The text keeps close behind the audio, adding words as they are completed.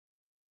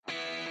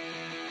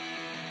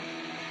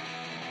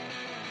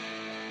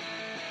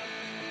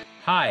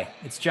Hi,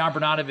 it's John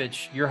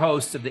Bernatovich, your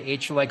host of the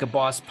HR Like a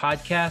Boss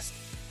podcast.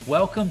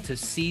 Welcome to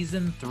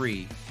Season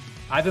 3.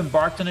 I've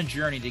embarked on a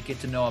journey to get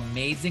to know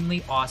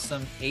amazingly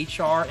awesome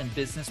HR and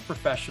business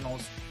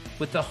professionals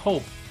with the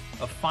hope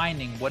of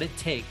finding what it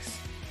takes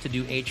to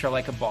do HR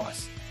like a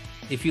boss.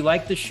 If you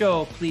like the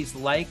show, please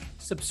like,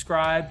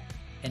 subscribe,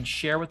 and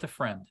share with a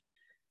friend.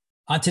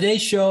 On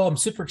today's show, I'm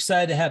super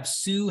excited to have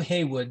Sue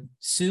Haywood.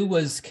 Sue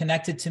was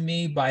connected to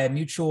me by a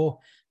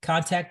mutual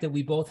contact that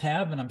we both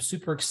have, and I'm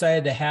super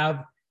excited to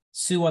have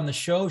Sue on the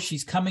show.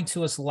 She's coming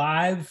to us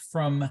live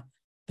from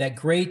that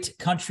great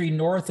country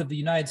north of the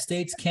United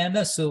States,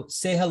 Canada. So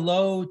say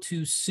hello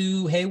to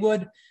Sue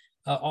Haywood,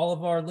 all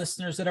of our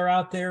listeners that are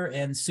out there.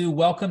 And Sue,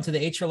 welcome to the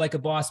HR Like a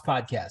Boss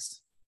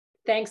podcast.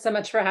 Thanks so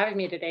much for having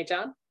me today,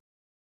 John. All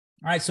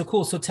right, so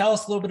cool. So tell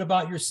us a little bit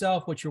about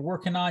yourself, what you're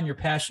working on, your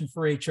passion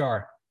for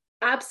HR.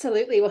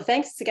 Absolutely. Well,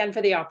 thanks again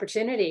for the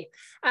opportunity.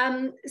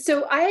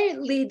 So I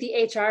lead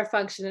the HR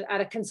function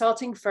at a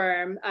consulting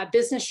firm, a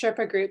Business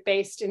Sherpa Group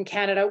based in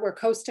Canada. We're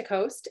coast to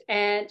coast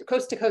and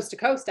coast to coast to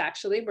coast,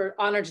 actually. We're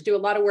honored to do a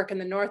lot of work in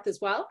the north as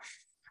well.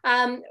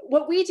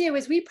 What we do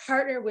is we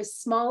partner with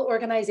small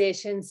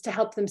organizations to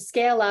help them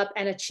scale up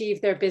and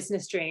achieve their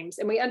business dreams.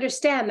 And we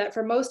understand that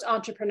for most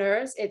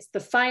entrepreneurs, it's the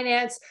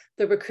finance,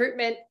 the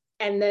recruitment,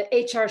 and the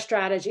HR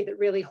strategy that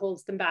really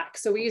holds them back.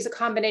 So we use a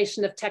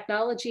combination of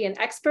technology and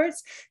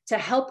experts to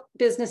help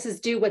businesses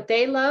do what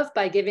they love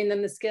by giving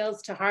them the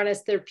skills to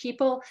harness their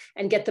people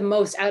and get the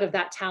most out of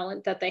that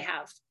talent that they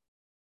have.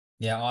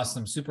 Yeah,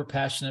 awesome. Super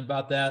passionate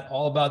about that.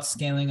 All about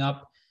scaling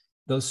up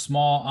those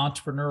small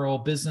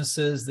entrepreneurial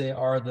businesses. They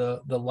are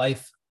the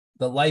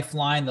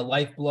lifeline, the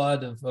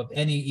lifeblood of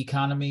any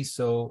economy.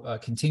 So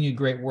continued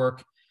great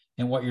work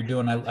in what you're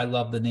doing. I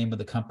love the name of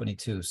the company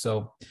too.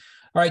 So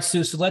all right,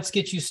 Sue, so let's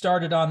get you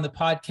started on the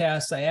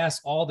podcast. I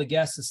ask all the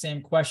guests the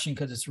same question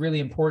because it's really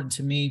important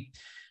to me.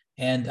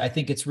 And I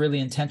think it's really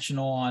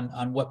intentional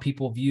on what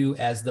people view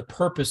as the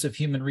purpose of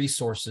human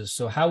resources.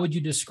 So how would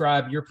you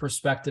describe your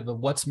perspective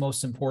of what's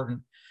most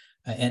important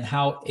and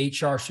how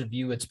HR should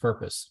view its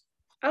purpose?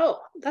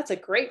 Oh, that's a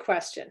great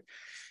question.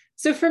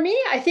 So for me,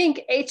 I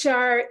think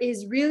HR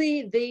is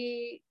really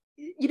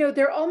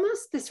they're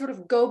almost the sort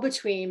of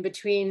go-between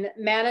between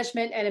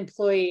management and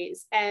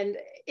employees. And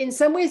in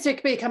some ways, they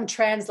can become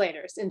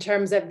translators in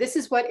terms of this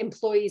is what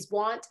employees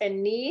want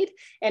and need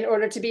in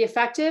order to be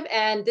effective.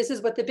 And this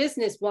is what the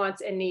business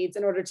wants and needs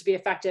in order to be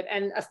effective.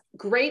 And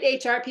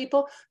great HR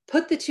people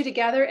put the two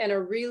together in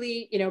a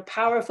really,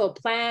 powerful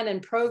plan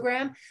and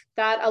program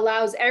that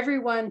allows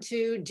everyone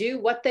to do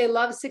what they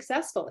love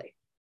successfully.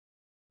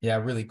 Yeah,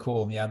 really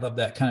cool. Yeah, I love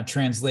that kind of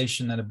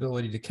translation, that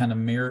ability to kind of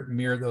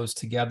mirror those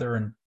together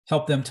and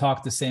help them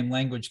talk the same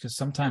language, because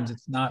sometimes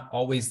it's not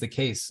always the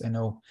case. I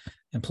know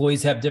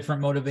employees have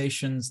different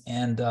motivations,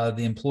 and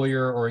the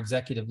employer or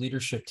executive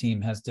leadership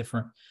team has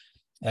different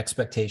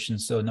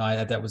expectations. So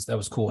no, that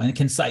was cool and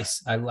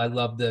concise. I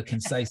love the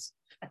concise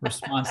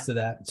response to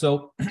that.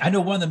 So I know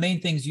one of the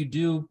main things you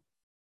do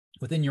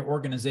within your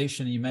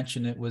organization, you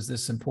mentioned it, was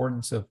this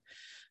importance of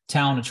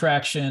talent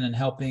attraction and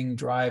helping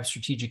drive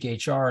strategic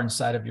HR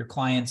inside of your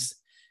clients.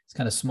 It's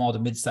kind of small to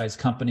mid-sized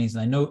companies.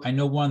 And I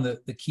know one of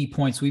the key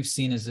points we've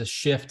seen is this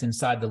shift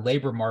inside the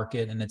labor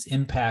market and its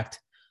impact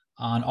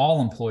on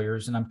all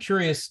employers. And I'm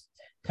curious,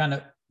 kind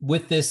of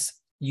with this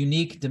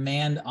unique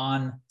demand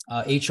on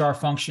HR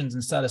functions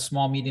inside of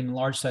small, medium, and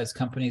large-sized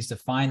companies to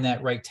find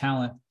that right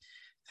talent,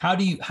 how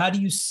do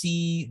you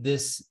see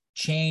this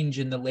change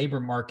in the labor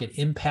market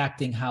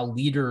impacting how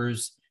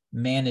leaders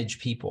manage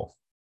people?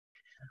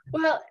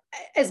 Well,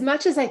 as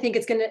much as I think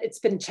it's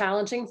been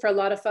challenging for a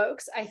lot of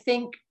folks, I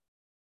think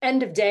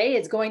end of day,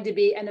 it's going to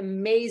be an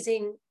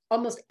amazing,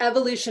 almost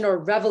evolution or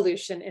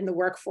revolution in the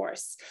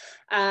workforce.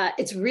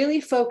 It's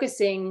really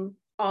focusing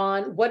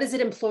on what is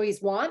it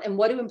employees want and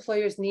what do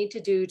employers need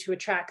to do to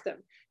attract them.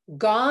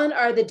 Gone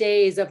are the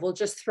days of we'll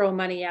just throw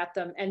money at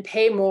them and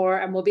pay more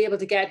and we'll be able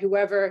to get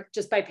whoever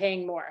just by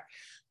paying more.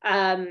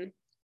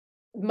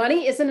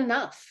 Money isn't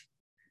enough.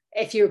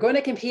 If you're going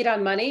to compete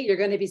on money, you're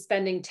going to be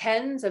spending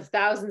tens of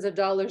thousands of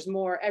dollars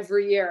more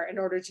every year in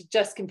order to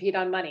just compete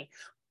on money.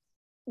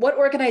 What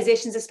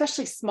organizations,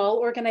 especially small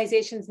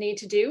organizations, need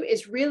to do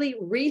is really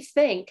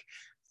rethink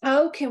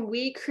how can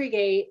we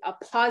create a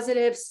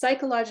positive,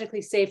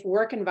 psychologically safe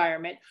work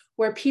environment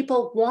where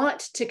people want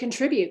to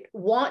contribute,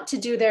 want to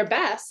do their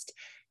best,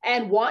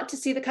 and want to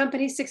see the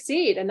company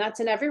succeed. And that's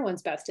in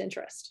everyone's best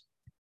interest.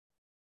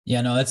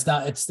 Yeah, no,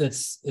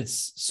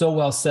 it's so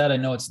well said. I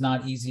know it's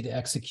not easy to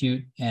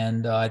execute.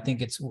 And I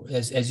think it's,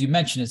 as you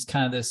mentioned, it's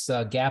kind of this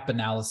gap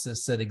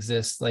analysis that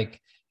exists.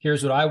 Like,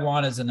 here's what I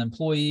want as an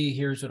employee.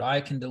 Here's what I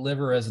can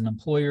deliver as an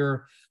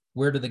employer.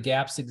 Where do the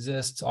gaps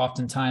exist?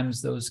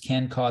 Oftentimes those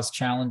can cause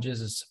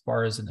challenges as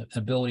far as an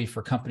ability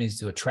for companies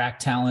to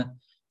attract talent,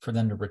 for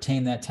them to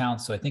retain that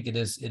talent. So I think it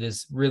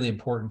is really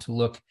important to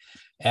look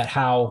at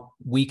how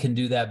we can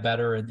do that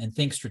better and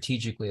think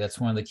strategically. That's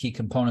one of the key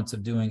components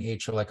of doing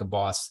HR like a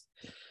boss.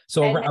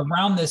 So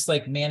around this,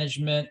 like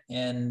management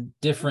and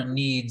different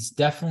needs,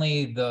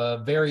 definitely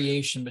the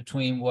variation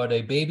between what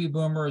a baby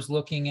boomer is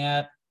looking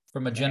at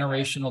from a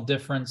generational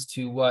difference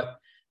to what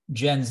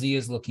Gen Z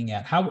is looking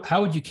at?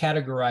 How would you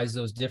categorize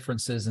those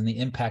differences and the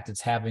impact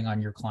it's having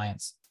on your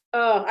clients?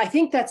 Oh, I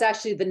think that's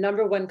actually the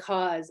number one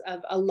cause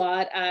of a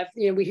lot of,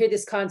 we hear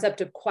this concept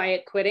of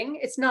quiet quitting.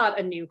 It's not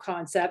a new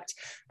concept.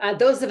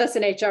 Those of us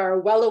in HR are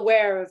well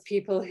aware of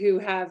people who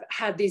have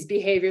had these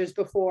behaviors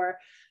before.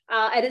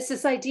 And it's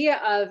this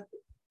idea of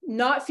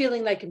not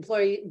feeling like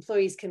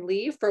employees can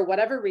leave for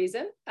whatever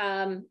reason.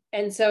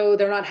 And so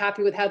they're not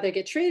happy with how they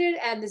get treated.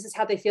 And this is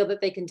how they feel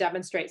that they can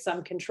demonstrate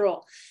some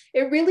control.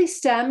 It really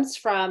stems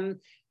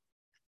from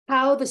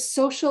how the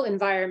social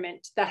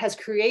environment that has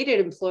created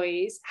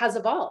employees has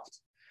evolved.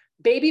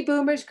 Baby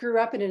boomers grew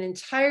up in an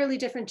entirely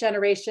different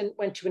generation,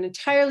 went to an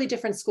entirely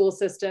different school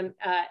system,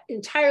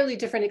 entirely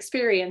different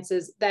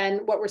experiences than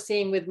what we're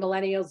seeing with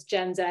millennials,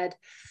 Gen Z.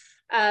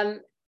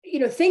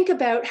 Think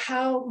about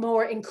how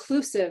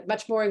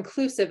much more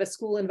inclusive a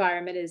school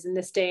environment is in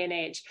this day and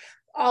age.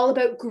 All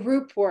about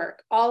group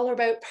work, all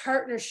about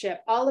partnership,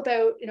 all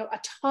about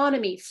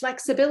autonomy,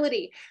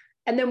 flexibility.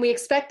 And then we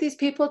expect these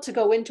people to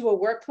go into a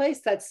workplace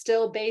that's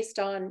still based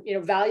on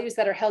values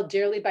that are held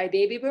dearly by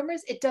baby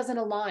boomers. It doesn't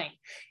align.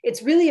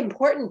 It's really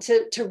important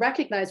to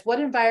recognize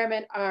what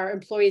environment are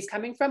employees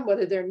coming from,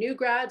 whether they're new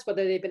grads,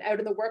 whether they've been out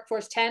in the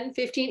workforce 10,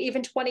 15,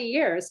 even 20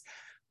 years.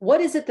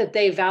 What is it that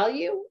they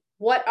value?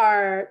 What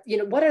are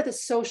the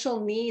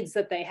social needs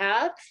that they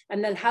have?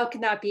 And then how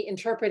can that be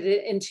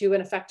interpreted into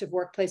an effective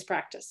workplace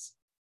practice?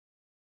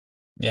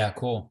 Yeah,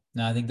 cool.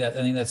 No, I think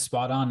that's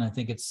spot on. I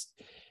think it's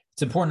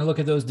important to look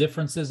at those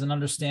differences and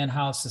understand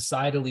how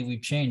societally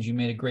we've changed. You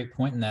made a great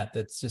point in that.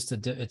 That's just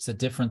it's a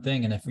different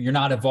thing. And if you're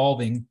not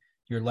evolving,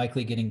 you're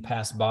likely getting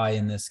passed by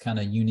in this kind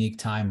of unique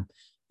time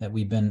that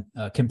we've been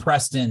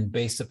compressed in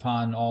based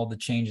upon all the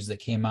changes that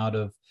came out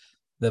of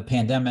the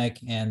pandemic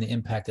and the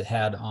impact it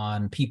had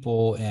on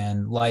people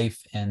and life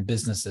and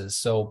businesses.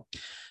 So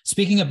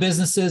speaking of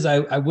businesses,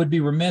 I would be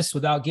remiss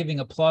without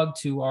giving a plug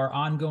to our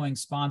ongoing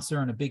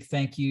sponsor, and a big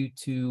thank you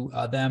to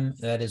them.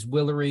 That is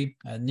Willery,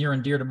 near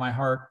and dear to my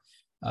heart.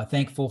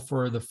 Thankful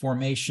for the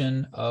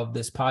formation of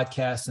this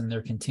podcast and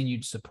their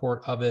continued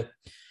support of it.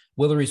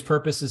 Willery's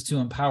purpose is to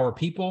empower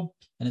people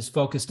and is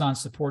focused on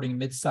supporting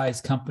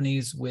mid-sized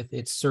companies with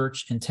its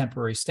search and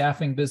temporary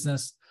staffing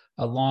business,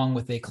 along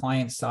with a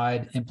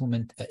client-side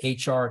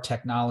HR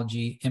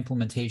technology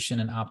implementation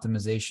and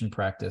optimization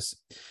practice.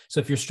 So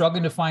if you're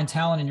struggling to find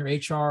talent in your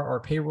HR or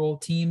payroll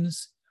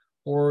teams,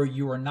 or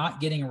you are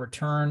not getting a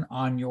return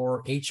on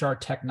your HR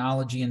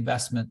technology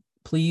investment,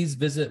 please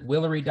visit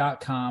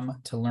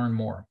Willery.com to learn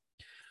more.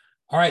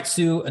 All right,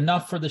 Sue,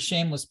 enough for the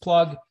shameless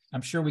plug.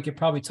 I'm sure we could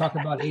probably talk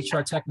about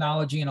HR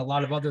technology and a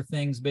lot of other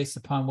things based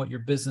upon what your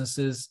business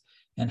is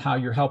and how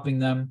you're helping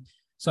them.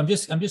 So I'm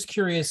just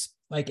curious,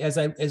 like as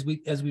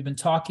we've been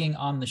talking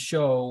on the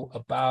show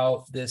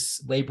about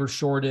this labor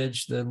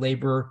shortage, the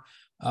labor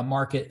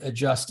market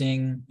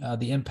adjusting,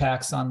 the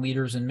impacts on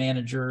leaders and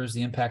managers,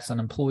 the impacts on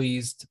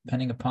employees,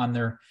 depending upon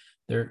their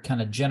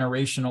kind of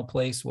generational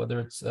place, whether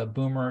it's a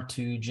boomer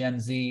to Gen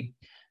Z.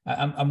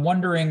 I'm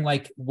wondering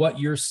like what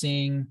you're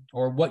seeing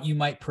or what you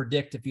might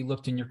predict if you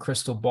looked in your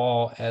crystal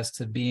ball as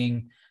to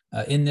being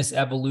in this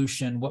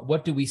evolution.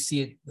 What do we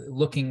see it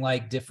looking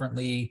like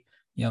differently,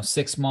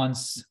 6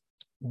 months,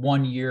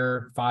 1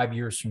 year, 5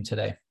 years from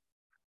today?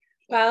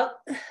 Well,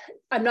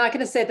 I'm not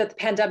going to say that the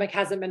pandemic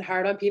hasn't been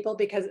hard on people,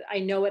 because I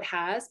know it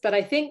has, but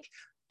I think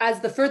as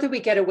the further we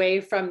get away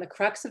from the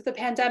crux of the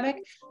pandemic,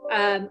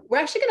 we're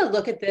actually going to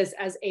look at this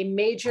as a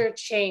major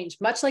change,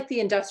 much like the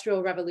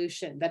Industrial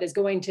Revolution, that is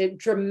going to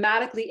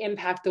dramatically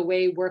impact the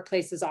way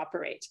workplaces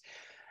operate.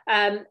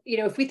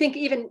 If we think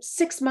even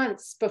 6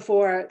 months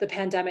before the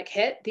pandemic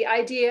hit, the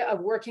idea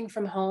of working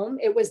from home,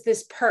 it was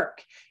this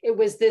perk. It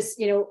was this,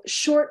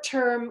 short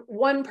term,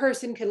 one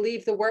person could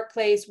leave the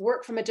workplace,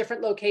 work from a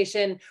different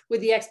location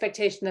with the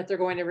expectation that they're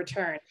going to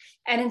return.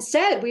 And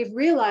instead, we've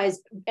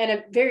realized in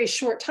a very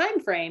short time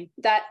frame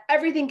that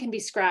everything can be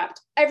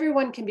scrapped.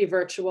 Everyone can be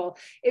virtual.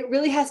 It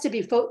really has to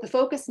be, the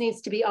focus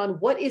needs to be on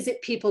what is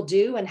it people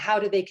do and how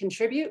do they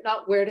contribute,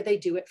 not where do they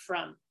do it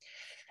from.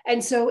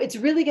 And so it's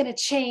really going to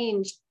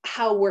change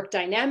how work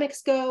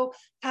dynamics go,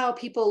 how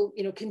people,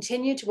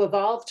 continue to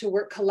evolve to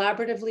work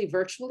collaboratively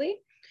virtually.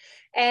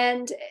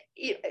 And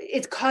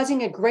it's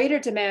causing a greater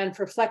demand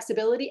for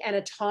flexibility and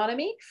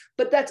autonomy,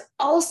 but that's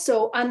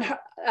also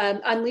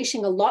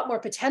unleashing a lot more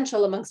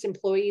potential amongst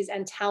employees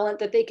and talent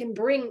that they can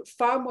bring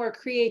far more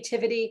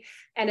creativity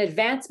and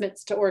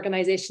advancements to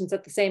organizations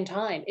at the same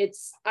time.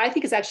 I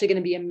think it's actually going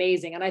to be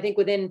amazing. And I think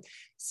within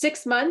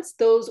 6 months,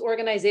 those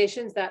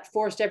organizations that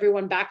forced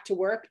everyone back to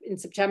work in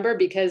September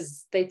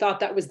because they thought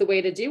that was the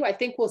way to do, I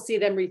think we'll see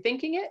them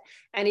rethinking it,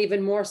 and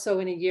even more so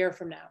in a year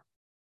from now.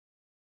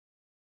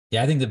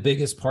 Yeah, I think the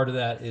biggest part of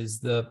that is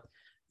the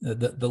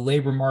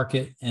labor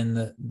market and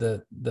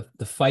the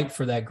fight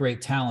for that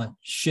great talent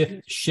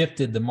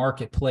shifted the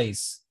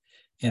marketplace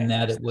in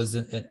that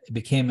it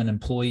became an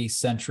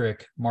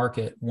employee-centric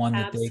market, one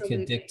that Absolutely. They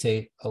could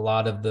dictate a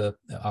lot of the,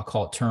 I'll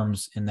call it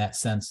terms in that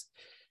sense.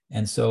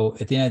 And so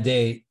at the end of the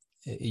day,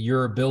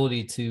 your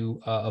ability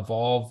to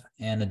evolve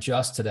and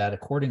adjust to that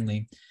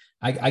accordingly.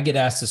 I get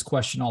asked this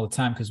question all the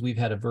time because we've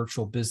had a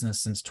virtual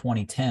business since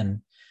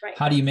 2010. Right.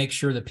 How do you make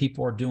sure that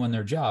people are doing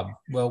their job?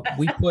 Well,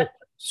 we put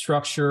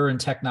structure and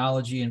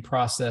technology and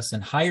process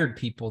and hired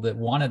people that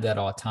wanted that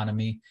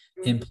autonomy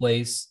in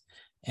place.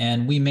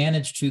 And we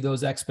managed to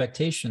those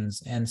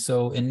expectations. And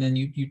so, and then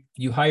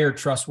you hire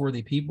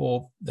trustworthy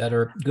people that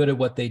are good at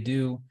what they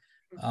do.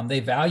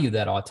 They value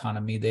that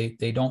autonomy.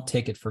 They don't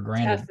take it for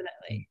granted.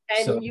 Definitely.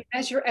 And you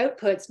measure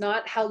outputs,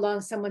 not how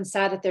long someone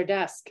sat at their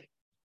desk.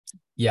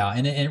 Yeah.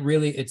 And it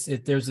really,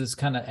 there's this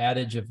kind of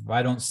adage of, if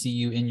I don't see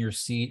you in your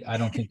seat, I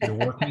don't think you're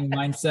working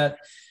mindset,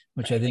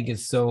 which I think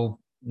is so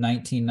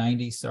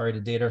 1990, sorry to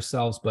date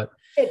ourselves, but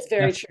it's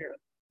very true.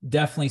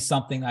 Definitely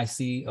something I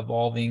see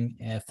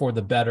evolving for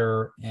the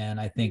better. And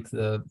I think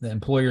the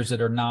employers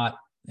that are not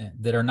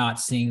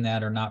seeing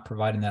that or not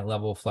providing that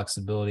level of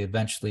flexibility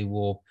eventually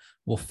will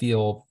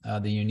feel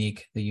the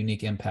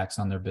unique impacts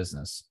on their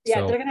business. Yeah,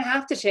 so they're going to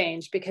have to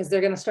change because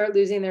they're going to start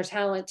losing their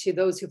talent to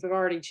those who've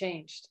already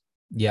changed.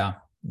 Yeah.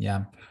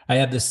 I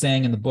have this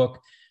saying in the book,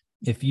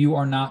 if you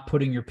are not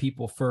putting your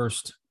people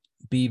first,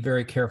 be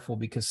very careful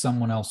because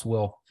someone else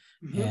will.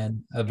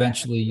 And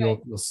eventually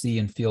you'll see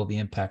and feel the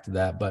impact of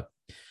that. But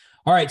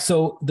all right.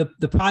 So the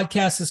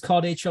podcast is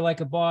called HR Like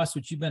a Boss,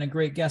 which you've been a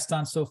great guest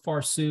on so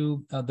far,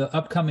 Sue. The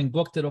upcoming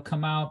book that'll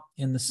come out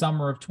in the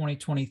summer of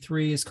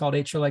 2023 is called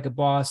HR Like a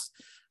Boss.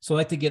 So I'd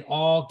like to get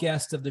all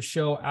guests of the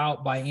show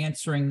out by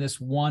answering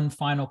this one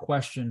final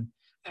question.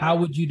 How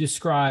would you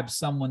describe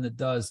someone that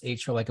does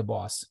HR Like a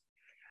Boss?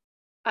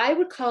 I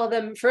would call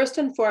them, first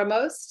and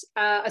foremost,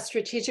 a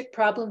strategic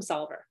problem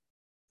solver,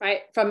 right?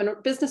 From a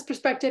business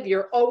perspective,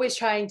 you're always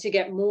trying to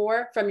get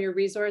more from your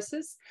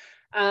resources.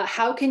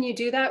 How can you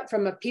do that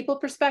from a people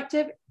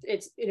perspective?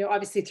 It's,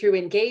 obviously through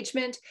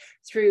engagement,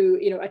 through,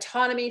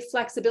 autonomy,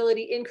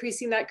 flexibility,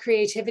 increasing that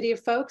creativity of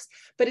folks.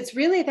 But it's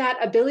really that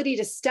ability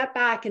to step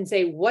back and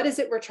say, what is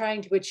it we're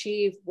trying to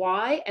achieve?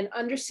 Why? And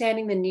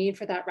understanding the need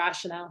for that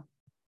rationale.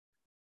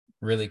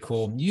 Really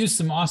cool. You used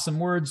some awesome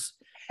words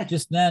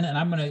just then, and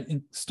I'm going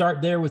to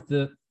start there with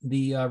the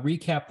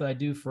recap that I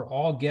do for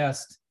all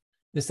guests.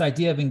 This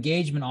idea of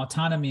engagement,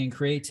 autonomy, and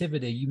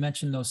creativity. You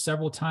mentioned those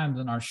several times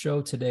on our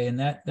show today, and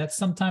that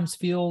sometimes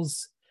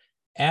feels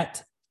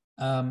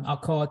I'll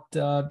call it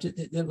a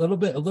little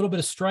bit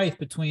of strife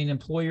between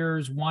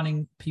employers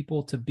wanting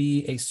people to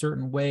be a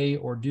certain way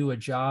or do a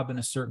job in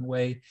a certain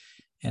way,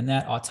 and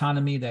that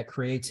autonomy, that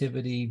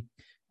creativity,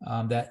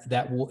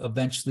 that will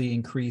eventually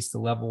increase the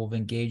level of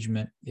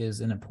engagement is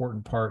an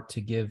important part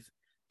to give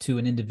to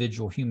an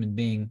individual human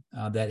being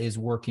that is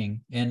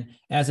working. And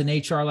as an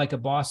HR Like a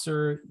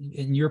Bosser,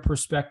 in your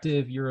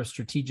perspective, you're a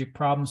strategic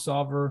problem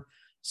solver,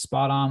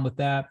 spot on with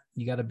that.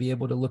 You got to be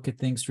able to look at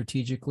things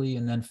strategically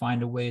and then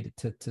find a way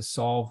to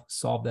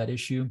solve that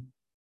issue.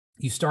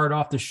 You started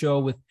off the show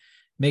with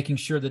making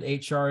sure that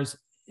HR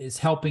is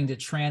helping to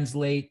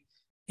translate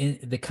in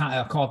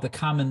I call it the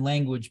common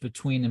language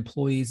between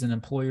employees and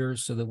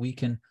employers so that we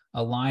can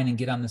align and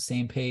get on the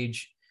same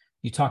page.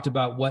 You talked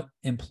about what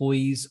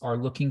employees are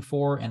looking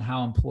for and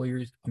how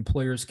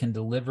employers can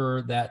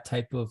deliver that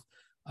type of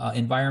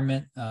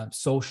environment,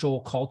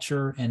 social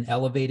culture, and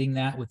elevating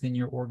that within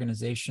your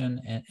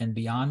organization and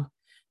beyond.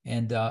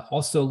 And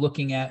also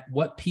looking at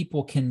what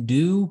people can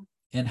do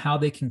and how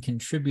they can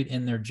contribute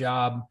in their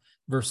job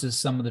versus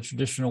some of the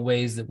traditional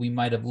ways that we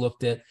might have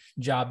looked at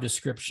job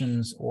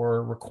descriptions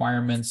or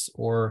requirements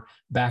or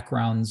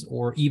backgrounds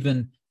or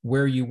even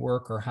where you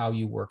work or how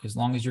you work. As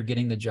long as you're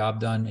getting the job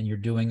done and you're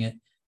doing it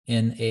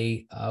in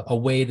a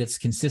way that's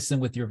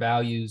consistent with your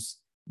values,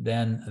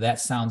 then that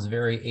sounds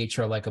very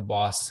HR Like a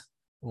Boss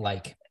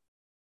like.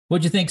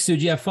 What'd you think, Sue?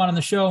 Did you have fun on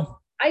the show?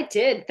 I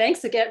did.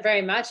 Thanks again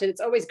very much.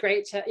 It's always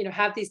great to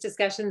have these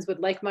discussions with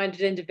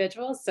like-minded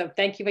individuals. So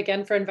thank you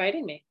again for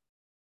inviting me.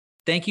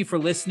 Thank you for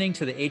listening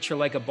to the HR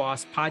Like a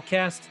Boss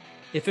podcast.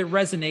 If it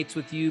resonates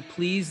with you,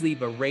 please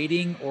leave a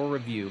rating or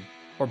review,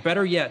 or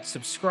better yet,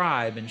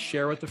 subscribe and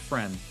share with a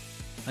friend.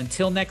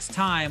 Until next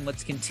time,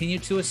 let's continue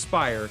to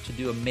aspire to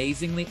do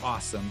amazingly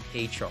awesome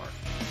HR.